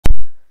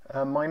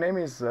My name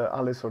is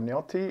Alice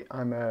Orgnotti.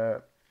 I'm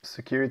a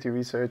security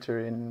researcher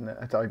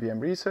at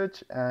IBM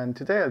Research, and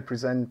today I'll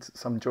present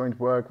some joint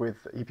work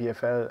with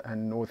EPFL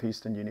and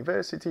Northeastern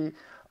University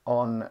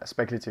on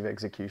speculative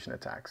execution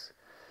attacks.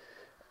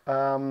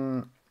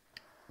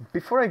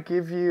 Before I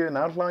give you an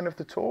outline of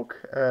the talk,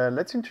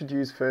 let's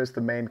introduce first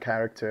the main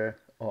character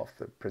of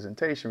the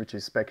presentation, which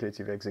is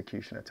speculative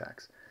execution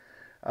attacks.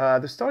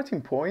 The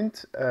starting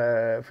point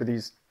for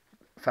these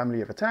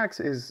family of attacks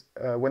is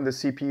when the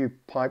CPU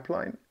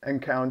pipeline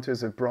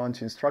encounters a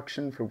branch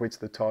instruction for which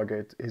the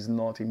target is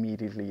not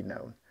immediately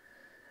known.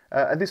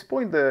 At this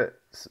point, the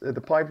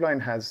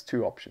pipeline has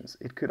two options.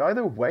 It could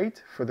either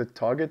wait for the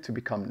target to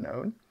become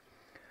known,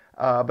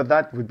 but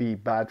that would be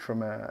bad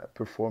from a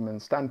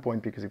performance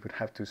standpoint because it would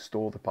have to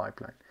stall the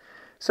pipeline.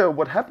 So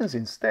what happens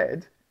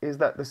instead is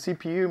that the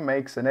CPU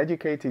makes an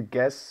educated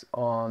guess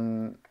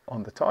on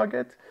the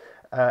target,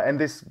 and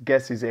this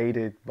guess is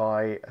aided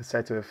by a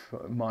set of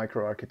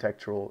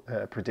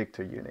microarchitectural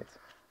predictor units.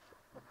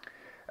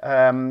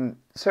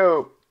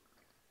 So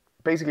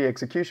basically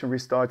execution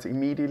restarts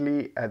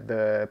immediately at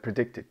the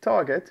predicted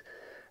target,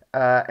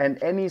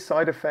 and any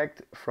side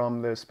effect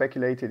from the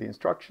speculated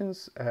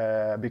instructions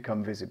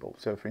become visible.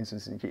 So for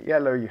instance, in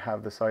yellow, you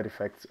have the side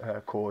effects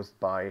caused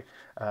by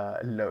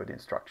load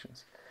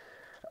instructions.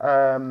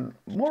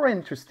 More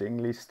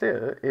interestingly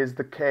still is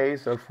the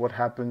case of what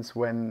happens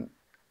when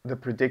the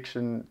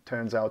prediction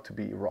turns out to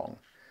be wrong.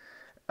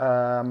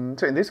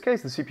 So in this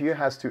case, the CPU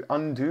has to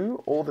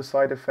undo all the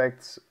side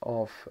effects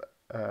of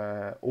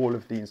all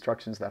of the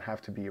instructions that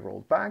have to be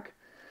rolled back.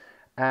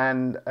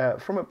 And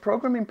from a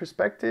programming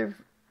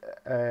perspective,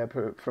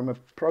 from a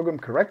program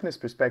correctness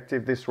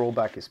perspective, this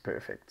rollback is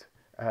perfect.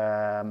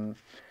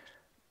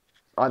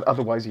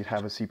 Otherwise, you'd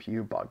have a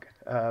CPU bug.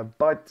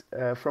 But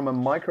from a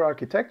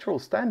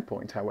microarchitectural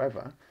standpoint,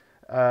 however,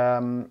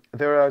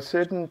 there are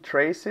certain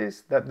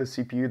traces that the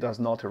CPU does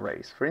not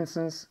erase. For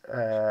instance,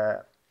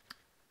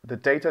 the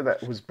data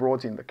that was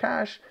brought in the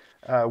cache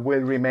will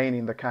remain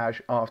in the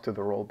cache after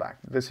the rollback.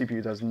 The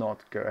CPU does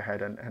not go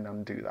ahead and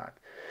undo that.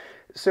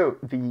 So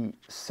the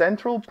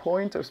central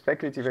point of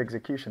speculative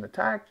execution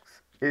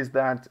attacks is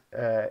that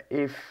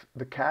if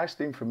the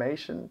cached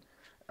information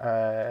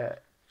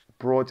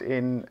brought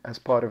in as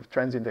part of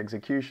transient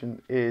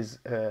execution is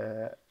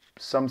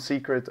some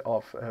secret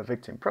of a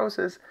victim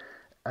process,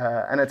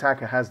 an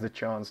attacker has the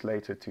chance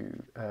later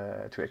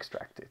to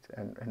extract it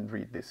and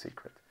read this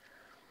secret.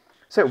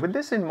 So with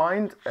this in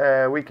mind,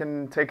 we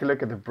can take a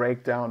look at the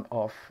breakdown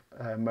of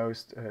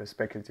most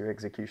speculative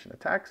execution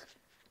attacks.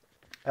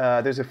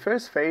 There's a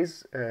first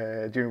phase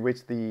during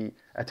which the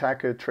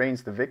attacker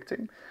trains the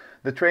victim.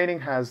 The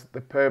training has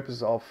the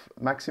purpose of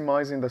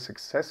maximizing the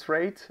success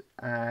rate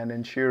and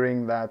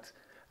ensuring that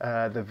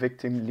the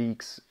victim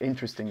leaks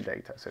interesting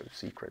data, so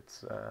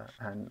secrets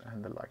and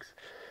the likes.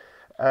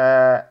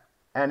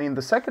 And in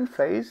the second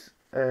phase,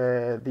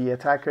 the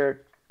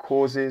attacker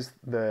causes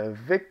the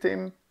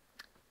victim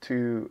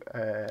to,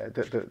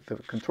 the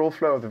control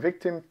flow of the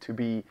victim to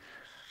be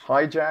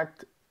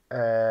hijacked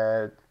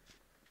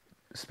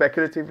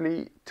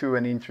speculatively to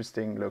an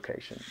interesting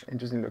location.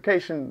 Interesting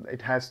location,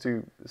 it has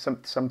to,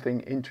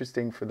 something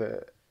interesting for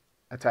the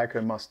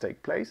attacker must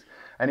take place.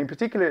 And in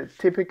particular,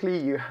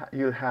 typically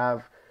you'll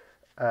have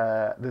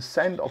the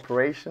send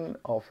operation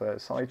of a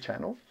side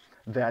channel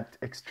that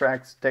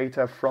extracts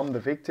data from the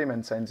victim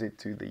and sends it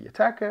to the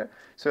attacker,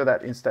 so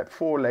that in step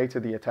 4 later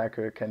the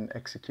attacker can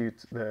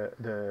execute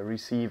the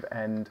receive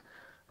end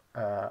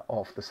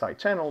of the side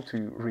channel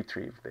to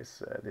retrieve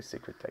this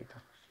secret data.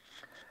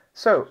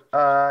 So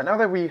now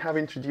that we have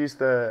introduced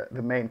the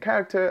main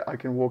character, I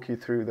can walk you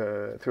through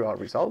our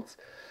results.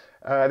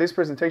 This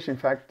presentation, in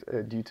fact,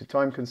 due to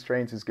time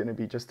constraints, is going to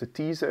be just a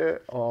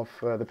teaser of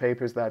the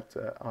papers that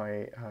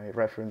I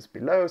reference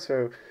below.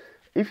 So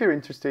if you're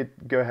interested,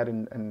 go ahead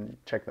and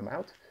check them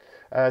out.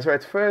 So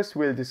at first,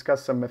 we'll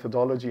discuss some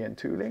methodology and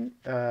tooling.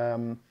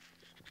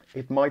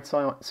 It might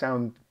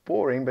sound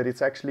boring, but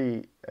it's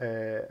actually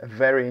a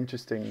very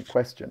interesting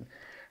question.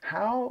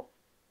 How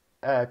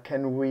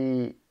can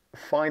we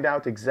find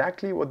out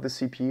exactly what the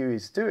CPU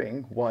is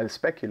doing while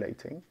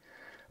speculating,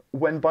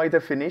 when by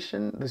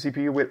definition the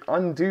CPU will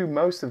undo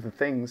most of the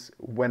things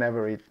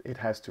whenever it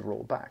has to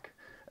roll back?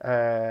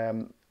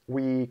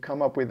 We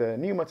come up with a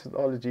new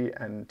methodology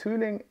and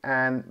tooling,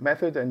 and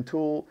method and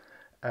tool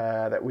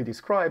that we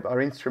describe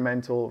are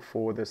instrumental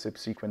for the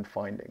subsequent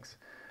findings.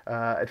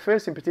 At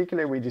first, in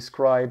particular, we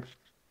describe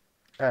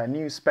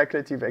new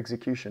speculative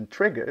execution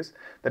triggers,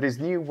 that is,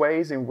 new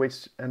ways in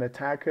which an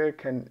attacker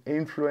can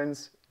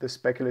influence the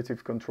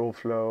speculative control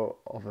flow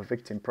of a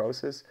victim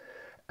process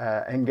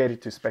and get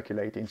it to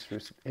speculate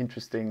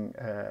interesting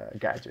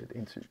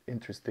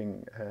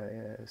interesting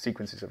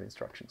sequences of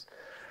instructions.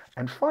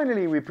 And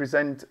finally, we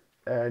present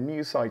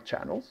new side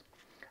channels,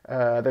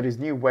 that is,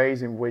 new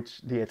ways in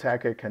which the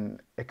attacker can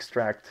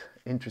extract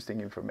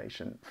interesting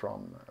information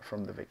from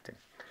the victim.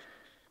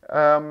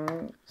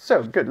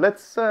 So good.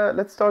 Let's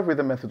start with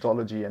the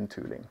methodology and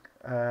tooling.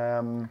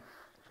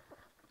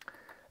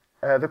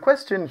 the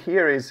question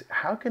here is,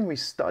 how can we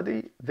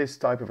study this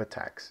type of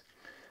attacks?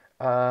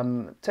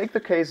 Take the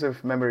case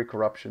of memory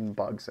corruption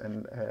bugs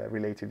and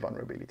related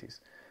vulnerabilities.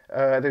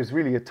 There's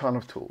really a ton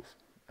of tools.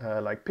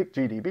 Like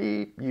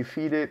PickGDB, you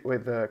feed it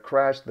with a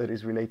crash that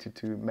is related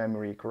to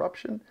memory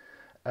corruption,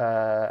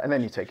 and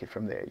then you take it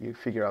from there. You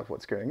figure out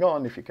what's going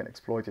on, if you can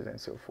exploit it, and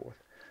so forth.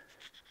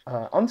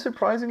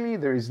 Unsurprisingly,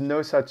 there is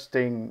no such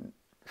thing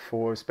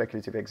for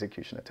speculative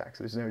execution attacks.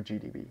 There's no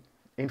GDB.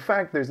 In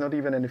fact, there's not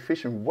even an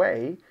efficient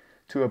way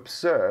to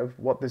observe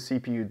what the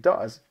CPU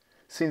does,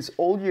 since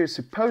all you're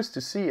supposed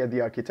to see at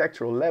the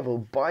architectural level,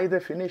 by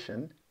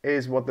definition,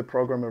 is what the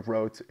programmer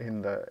wrote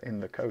in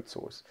the code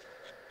source.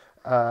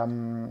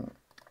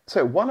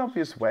 So one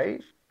obvious way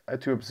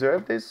to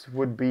observe this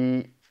would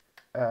be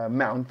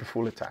mount the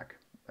full attack,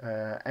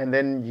 and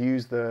then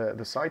use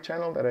the side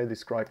channel that I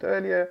described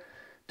earlier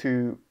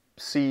to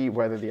see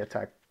whether the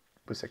attack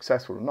was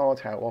successful or not,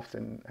 how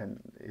often and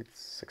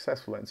it's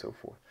successful, and so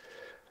forth.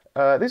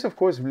 This, of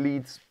course,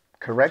 leads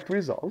correct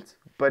results,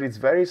 but it's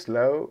very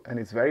slow and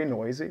it's very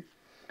noisy.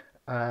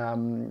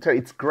 So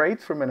it's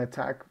great from an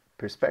attack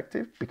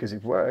perspective because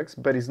it works,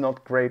 but it's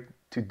not great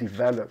to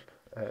develop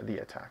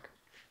the attack.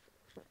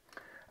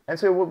 And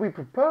so what we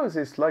propose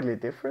is slightly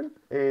different,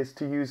 is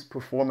to use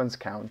performance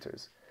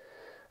counters.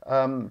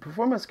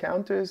 Performance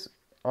counters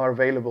are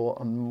available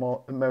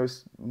on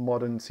most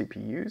modern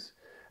CPUs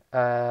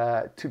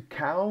to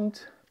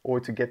count or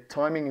to get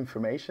timing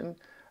information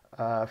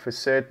for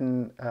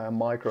certain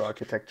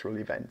microarchitectural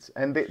events.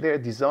 And they're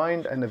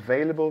designed and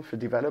available for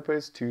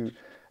developers to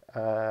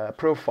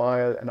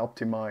profile and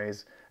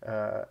optimize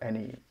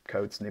any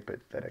code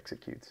snippet that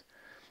executes.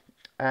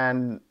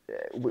 And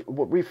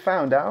what we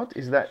found out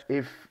is that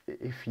if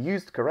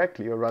used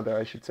correctly, or rather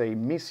I should say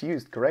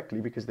misused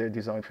correctly, because they're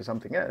designed for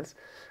something else,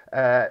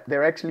 they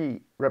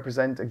actually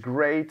represent a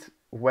great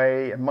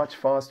way, a much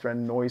faster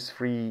and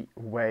noise-free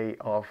way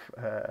of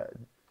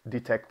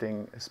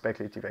detecting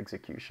speculative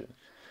execution.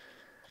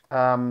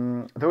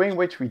 The way in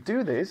which we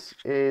do this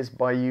is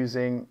by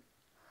using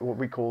what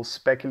we call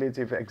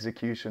speculative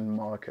execution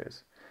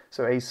markers.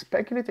 So a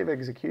speculative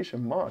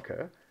execution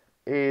marker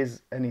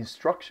is an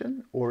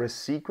instruction or a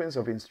sequence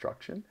of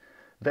instruction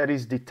that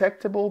is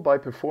detectable by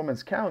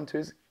performance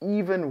counters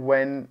even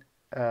when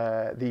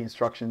the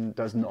instruction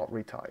does not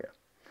retire.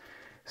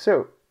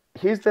 So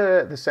here's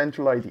the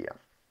central idea.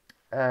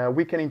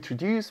 We can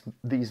introduce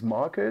these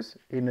markers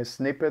in a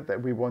snippet that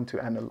we want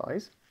to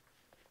analyze,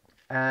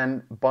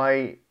 and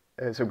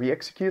so we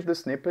execute the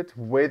snippet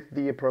with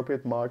the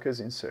appropriate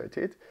markers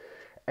inserted,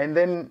 and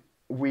then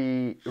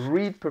we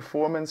read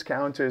performance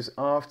counters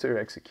after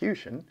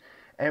execution,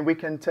 and we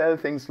can tell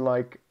things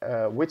like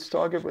which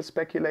target was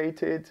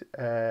speculated,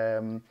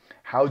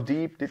 how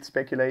deep did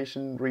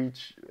speculation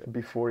reach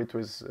before it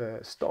was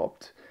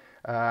stopped,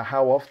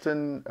 how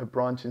often a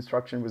branch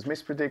instruction was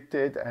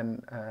mispredicted,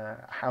 and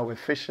how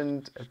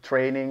efficient a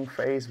training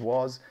phase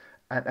was,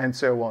 and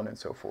so on and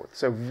so forth.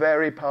 So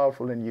very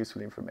powerful and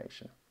useful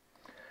information.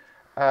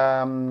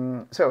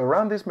 So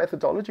around this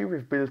methodology,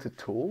 we've built a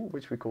tool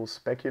which we call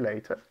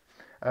Speculator.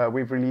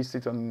 We've released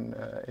it in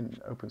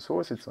open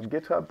source. It's on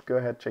GitHub. Go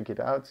ahead, check it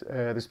out.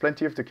 There's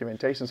plenty of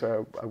documentation,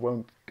 so I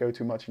won't go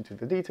too much into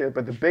the detail.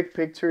 But the big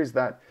picture is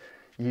that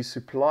you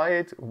supply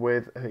it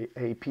with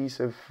a piece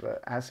of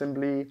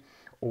assembly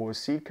or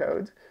C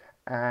code,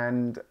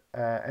 and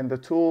the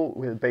tool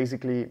will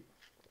basically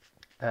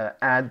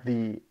add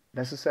the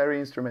necessary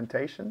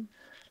instrumentation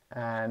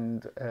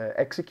and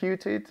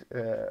execute it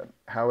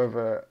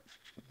however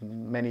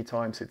many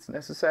times it's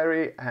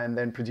necessary, and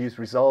then produce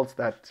results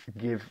that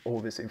give all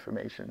this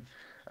information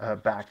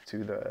back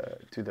to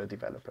the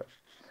developer.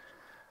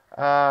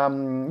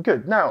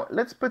 Good. Now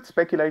let's put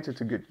Speculator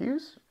to good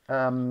use.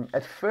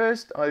 At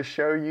first, I'll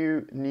show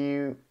you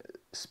new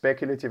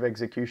speculative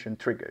execution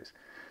triggers.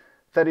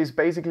 That is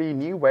basically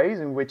new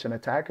ways in which an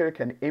attacker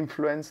can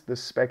influence the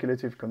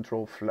speculative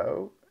control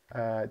flow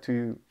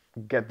to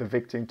get the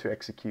victim to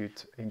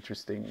execute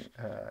interesting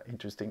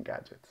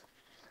gadgets.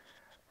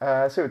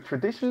 So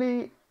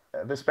traditionally,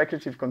 the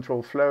speculative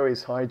control flow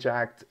is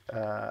hijacked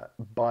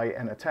by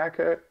an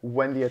attacker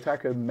when the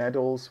attacker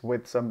meddles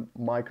with some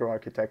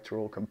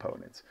microarchitectural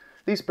components.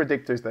 These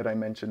predictors that I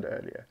mentioned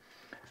earlier.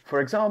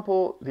 For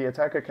example, the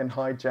attacker can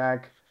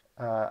hijack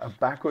a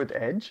backward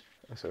edge,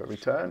 so a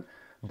return,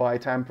 by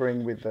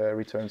tampering with the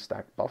return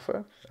stack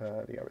buffer.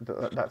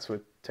 That's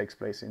what takes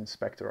place in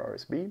Spectre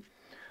RSB.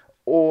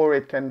 Or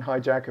it can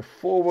hijack a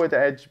forward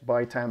edge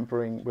by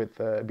tampering with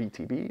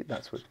BTB.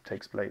 That's what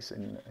takes place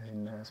in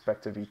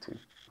Spectre v2.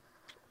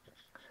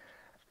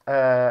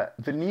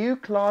 The new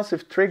class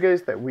of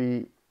triggers that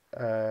we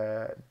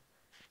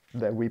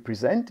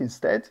present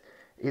instead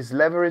is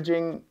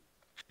leveraging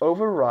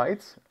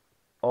overrides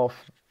of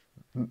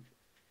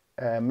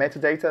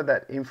metadata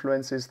that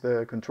influences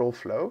the control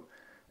flow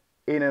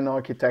in an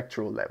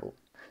architectural level.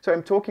 So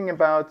I'm talking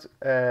about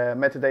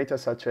metadata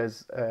such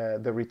as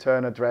the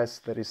return address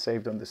that is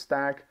saved on the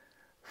stack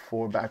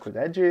for backward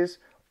edges,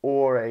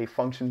 or a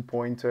function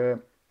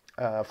pointer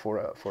for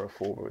a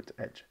forward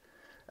edge.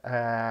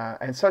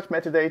 And such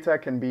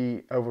metadata can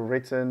be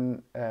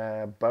overwritten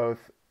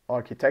both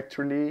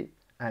architecturally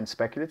and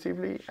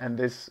speculatively, and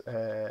this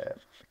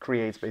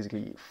creates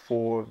basically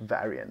 4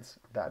 variants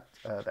that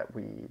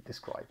we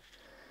describe.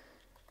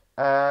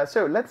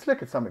 So let's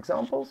look at some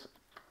examples.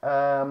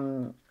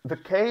 The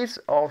case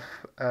of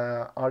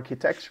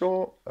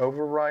architectural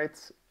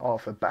overwrites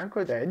of a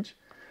backward edge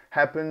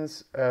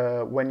happens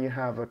when you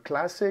have a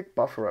classic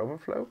buffer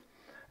overflow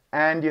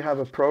and you have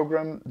a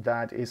program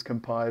that is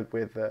compiled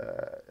with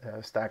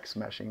stack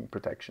smashing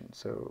protection.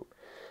 So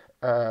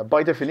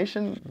by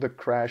definition, the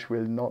crash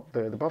will not,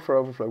 the buffer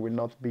overflow will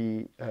not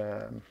be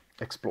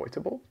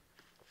exploitable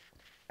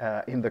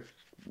in the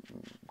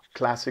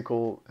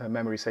classical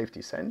memory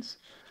safety sense.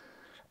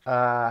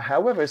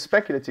 However,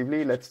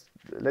 speculatively, let's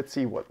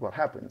see what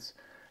happens.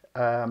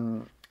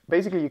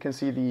 Basically, you can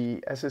see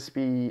the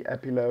SSP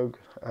epilogue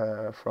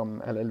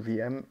from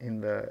LLVM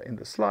in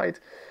the slide.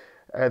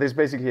 There's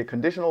basically a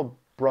conditional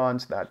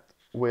branch that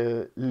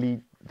will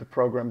lead the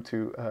program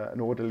to an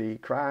orderly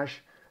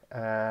crash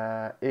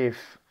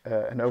if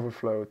an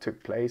overflow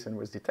took place and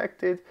was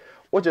detected,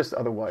 or just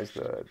otherwise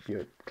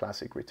your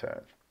classic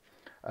return.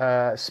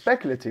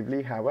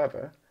 Speculatively,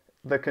 however,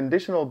 the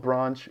conditional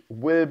branch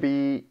will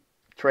be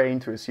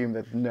trained to assume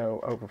that no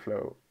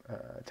overflow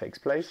takes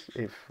place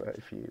if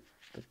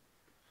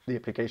the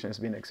application has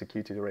been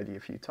executed already a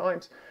few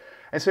times.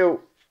 And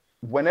so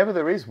whenever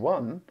there is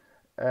one,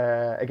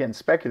 again,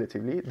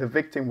 speculatively, the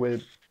victim will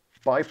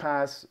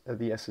bypass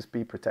the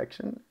SSP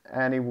protection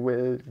and it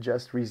will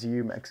just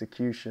resume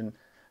execution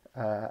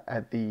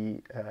at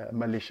the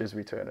malicious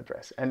return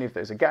address. And if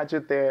there's a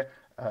gadget there,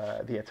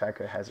 the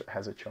attacker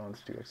has a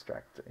chance to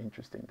extract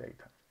interesting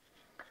data.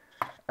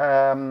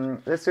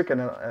 Let's look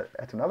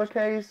at another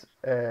case.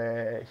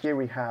 Here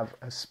we have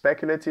a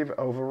speculative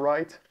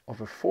overwrite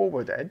of a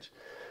forward edge.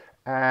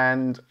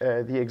 And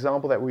the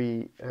example that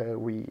we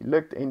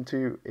looked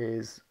into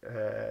is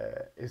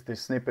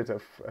this snippet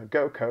of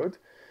Go code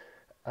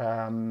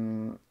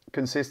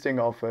consisting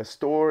of a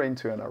store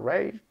into an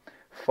array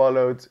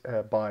followed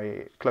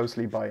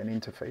closely by an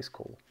interface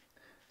call.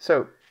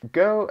 So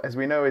Go, as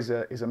we know, is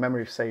a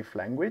memory safe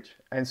language,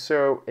 and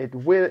so it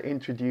will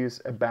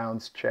introduce a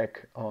bounds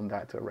check on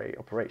that array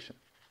operation.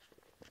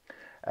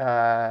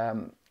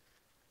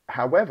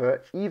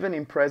 However, even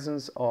in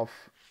presence of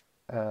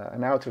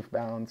an out of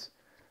bounds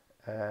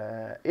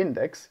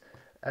index,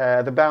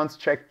 the bounds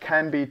check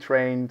can be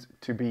trained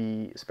to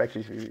be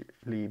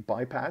speculatively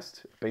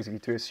bypassed, basically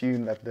to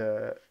assume that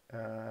the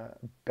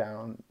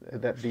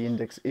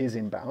index is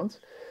in bounds,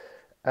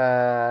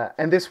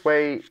 and this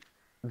way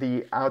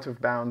the out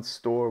of bounds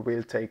store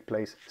will take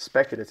place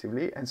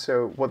speculatively. And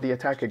so what the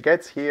attacker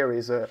gets here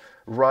is a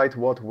write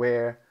what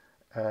where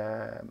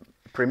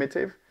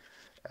primitive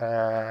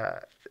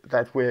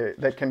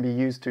that can be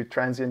used to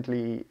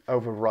transiently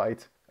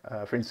overwrite,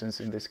 for instance,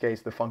 in this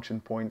case, the function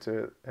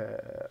pointer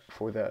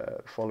for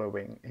the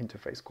following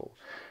interface call.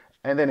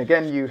 And then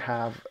again, you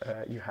have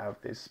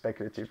this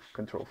speculative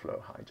control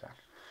flow hijack.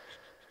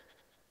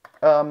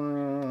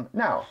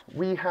 Now,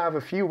 we have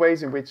a few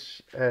ways in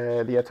which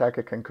the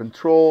attacker can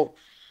control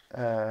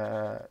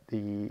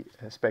the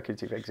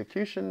speculative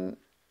execution.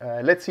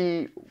 Let's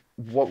see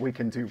what we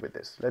can do with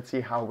this. Let's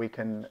see how we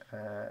can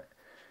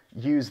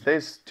use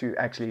this to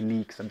actually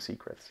leak some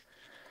secrets.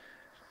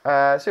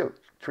 So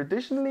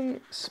traditionally,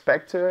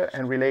 Spectre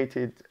and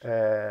related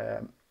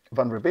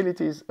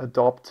vulnerabilities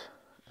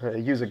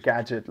use a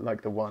gadget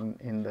like the one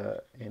in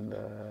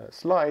the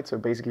slide. So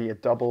basically a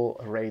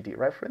double array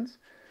dereference.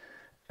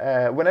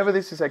 Whenever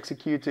this is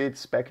executed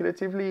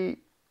speculatively,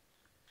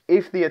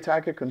 if the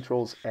attacker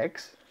controls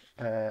X,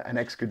 and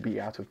X could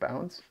be out of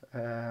bounds,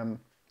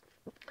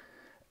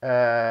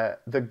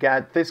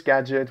 this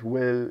gadget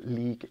will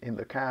leak in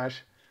the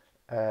cache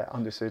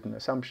under certain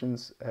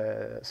assumptions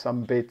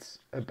some bits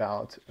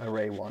about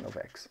array 1 of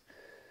X.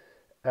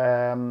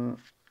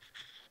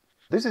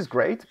 This is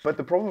great, but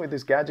the problem with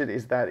this gadget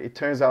is that it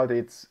turns out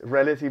it's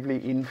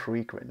relatively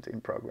infrequent in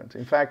programs.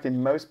 In fact,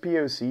 in most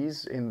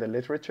POCs in the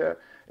literature,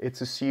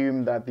 it's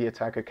assumed that the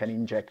attacker can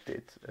inject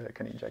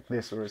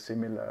this or a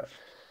similar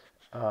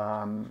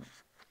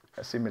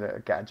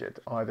gadget,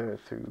 either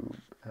through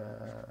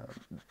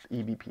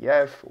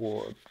eBPF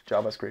or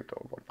JavaScript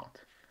or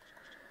whatnot.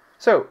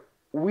 So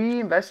we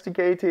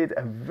investigated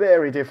a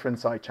very different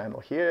side channel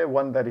here,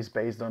 one that is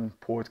based on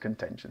port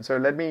contention. So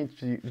let me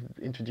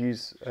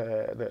introduce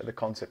the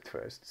concept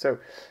first. So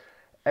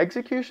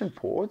execution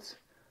ports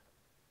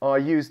are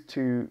used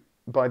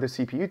by the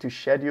CPU to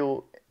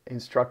schedule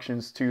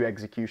instructions to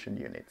execution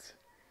units.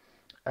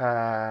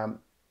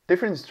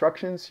 Different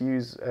instructions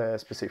use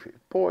specific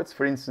ports.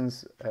 For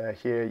instance,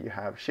 here you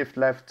have shift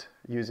left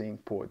using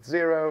port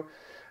 0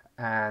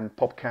 and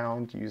pop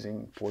count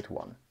using port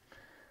 1.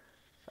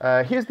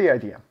 Here's the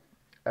idea.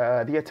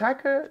 The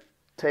attacker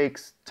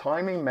takes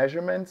timing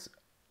measurements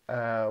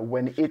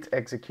when it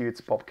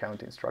executes pop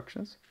count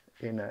instructions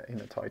in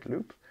a tight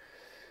loop.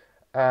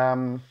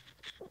 And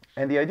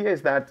the idea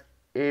is that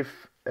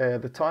if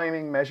the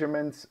timing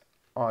measurements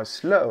are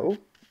slow,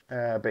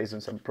 based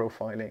on some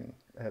profiling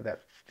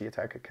that the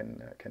attacker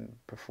can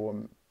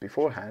perform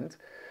beforehand.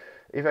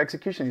 If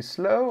execution is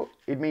slow,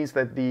 it means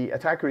that the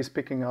attacker is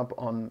picking up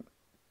on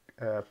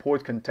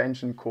port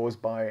contention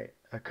caused by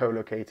a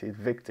co-located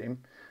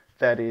victim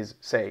that is,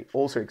 say,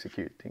 also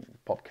executing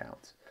pop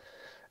counts.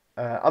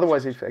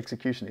 Otherwise, if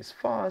execution is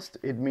fast,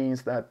 it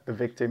means that the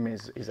victim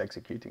is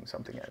executing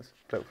something else.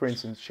 So, for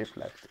instance, shift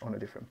left on a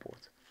different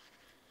port.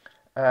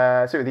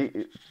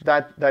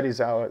 That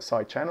is our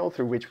side channel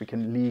through which we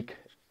can leak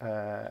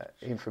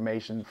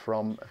information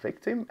from a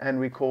victim, and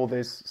we call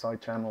this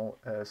side channel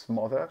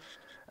smother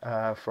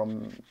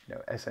from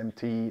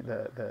SMT,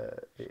 the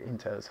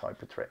Intel's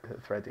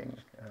hyper-threading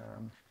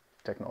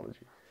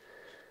technology.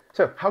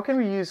 So how can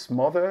we use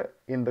smother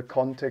in the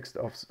context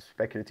of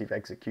speculative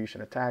execution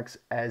attacks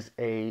as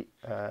a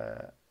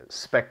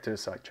Spectre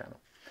side channel?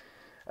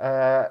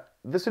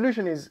 The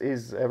solution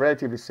is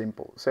relatively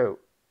simple. So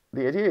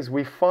the idea is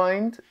we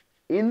find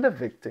in the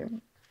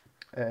victim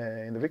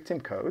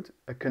code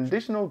a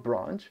conditional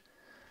branch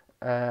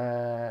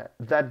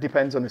that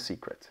depends on a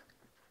secret.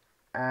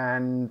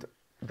 And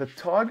the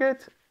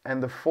target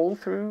and the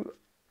fall-through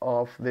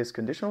of this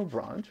conditional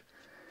branch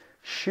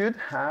should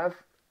have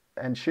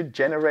and should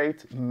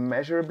generate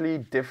measurably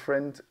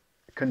different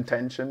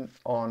contention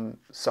on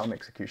some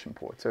execution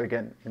port. So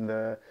again, in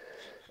the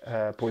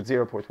port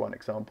 0, port 1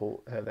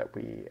 example that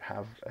we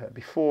have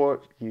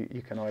before,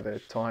 you can either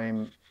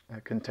time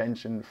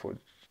contention for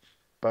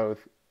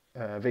both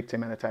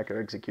victim and attacker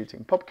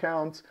executing pop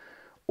counts,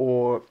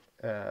 or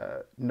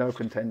no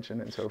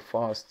contention and so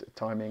fast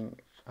timing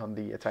on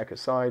the attacker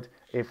side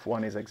if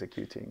one is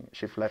executing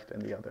shift left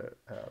and the other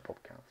pop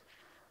counts.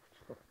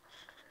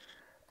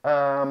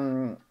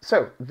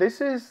 So this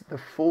is the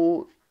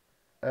full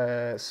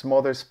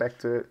smother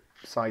Spectre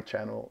side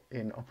channel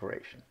in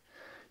operation.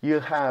 You'll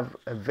have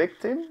a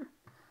victim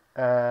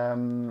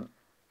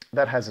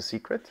that has a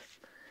secret.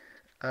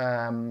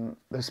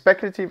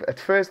 At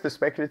first the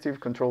speculative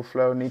control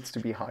flow needs to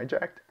be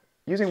hijacked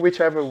using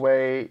whichever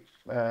way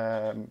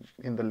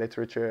in the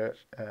literature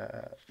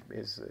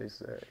is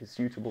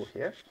suitable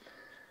here.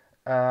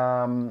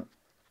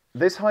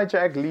 This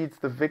hijack leads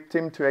the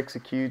victim to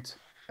execute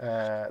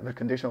the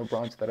conditional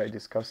branch that I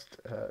discussed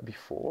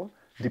before,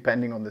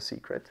 depending on the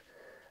secret.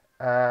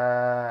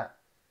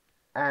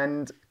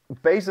 And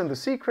based on the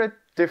secret,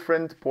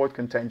 different port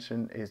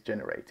contention is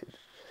generated.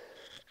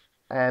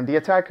 And the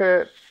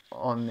attacker,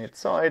 on its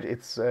side,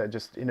 it's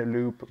just in a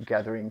loop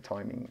gathering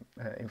timing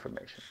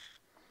information.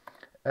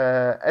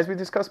 As we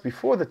discussed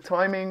before, the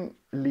timing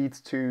leads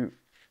to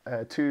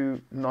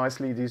two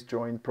nicely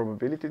disjoint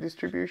probability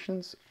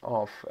distributions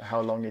of how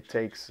long it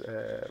takes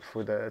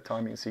for the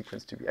timing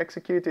sequence to be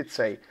executed.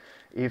 Say,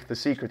 if the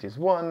secret is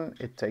 1,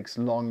 it takes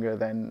longer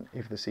than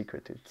if the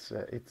secret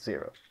it's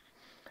 0.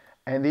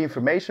 And the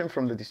information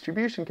from the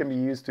distribution can be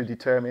used to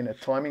determine a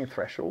timing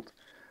threshold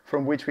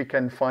from which we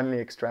can finally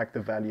extract the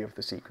value of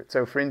the secret.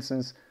 So for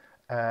instance,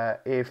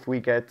 if we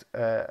get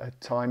a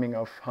timing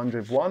of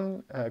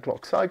 101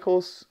 clock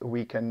cycles,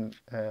 we can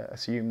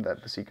assume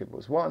that the secret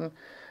was 1.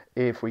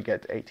 If we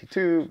get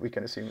 82, we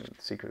can assume that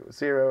the secret was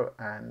 0,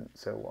 and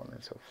so on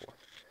and so forth.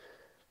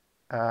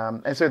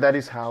 And so that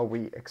is how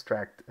we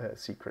extract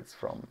secrets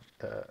from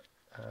the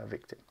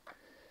victim.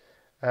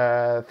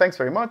 Thanks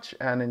very much,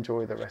 and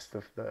enjoy the rest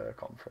of the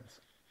conference.